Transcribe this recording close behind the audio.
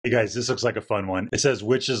Hey guys, this looks like a fun one. It says,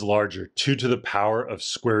 which is larger, 2 to the power of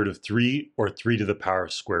square root of 3 or 3 to the power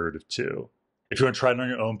of square root of 2? If you want to try it on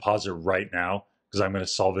your own, pause it right now because I'm going to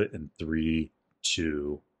solve it in 3,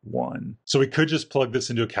 2, 1. So we could just plug this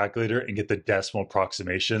into a calculator and get the decimal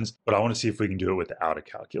approximations, but I want to see if we can do it without a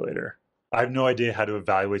calculator. I have no idea how to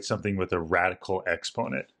evaluate something with a radical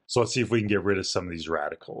exponent. So let's see if we can get rid of some of these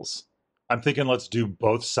radicals. I'm thinking let's do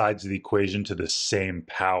both sides of the equation to the same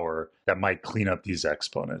power. That might clean up these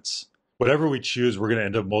exponents. Whatever we choose, we're going to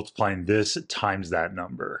end up multiplying this times that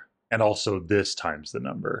number, and also this times the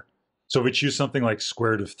number. So if we choose something like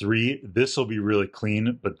square root of 3, this will be really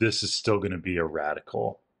clean, but this is still going to be a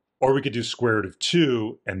radical. Or we could do square root of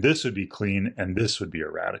 2, and this would be clean, and this would be a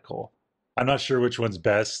radical. I'm not sure which one's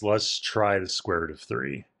best. Let's try the square root of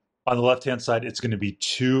 3. On the left-hand side, it's going to be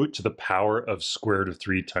 2 to the power of square root of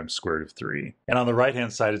 3 times square root of 3. And on the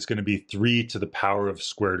right-hand side, it's going to be 3 to the power of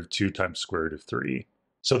square root of 2 times square root of 3.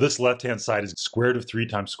 So this left-hand side is square root of 3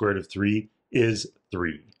 times square root of 3 is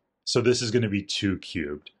 3. So this is going to be 2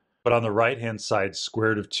 cubed. But on the right-hand side, square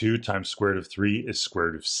root of 2 times square root of 3 is square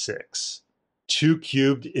root of 6. 2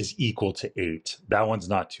 cubed is equal to 8. That one's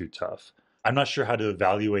not too tough. I'm not sure how to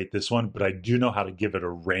evaluate this one, but I do know how to give it a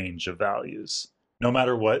range of values. No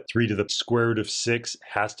matter what, 3 to the square root of 6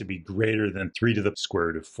 has to be greater than 3 to the square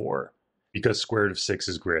root of 4, because square root of 6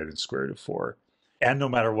 is greater than square root of 4. And no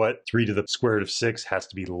matter what, 3 to the square root of 6 has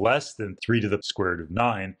to be less than 3 to the square root of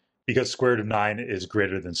 9, because square root of 9 is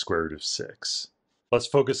greater than square root of 6. Let's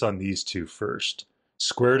focus on these two first.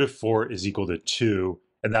 Square root of 4 is equal to 2,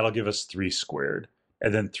 and that'll give us 3 squared.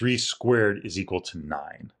 And then 3 squared is equal to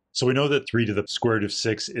 9. So we know that 3 to the square root of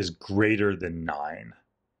 6 is greater than 9.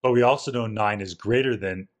 But we also know 9 is greater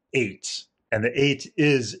than 8, and the 8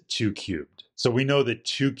 is 2 cubed. So we know that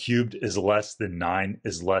 2 cubed is less than 9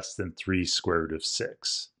 is less than 3 square root of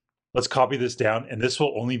 6. Let's copy this down, and this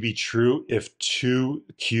will only be true if 2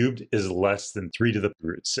 cubed is less than 3 to the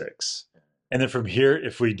root 6. And then from here,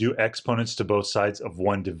 if we do exponents to both sides of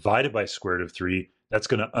 1 divided by square root of 3, that's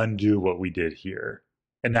going to undo what we did here.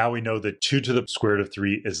 And now we know that 2 to the square root of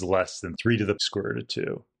 3 is less than 3 to the square root of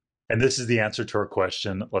 2. And this is the answer to our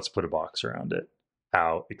question. Let's put a box around it.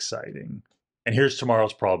 How exciting. And here's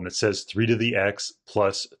tomorrow's problem. It says 3 to the x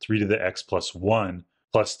plus 3 to the x plus 1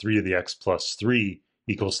 plus 3 to the x plus 3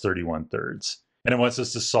 equals 31 thirds. And it wants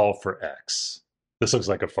us to solve for x. This looks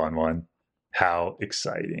like a fun one. How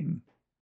exciting.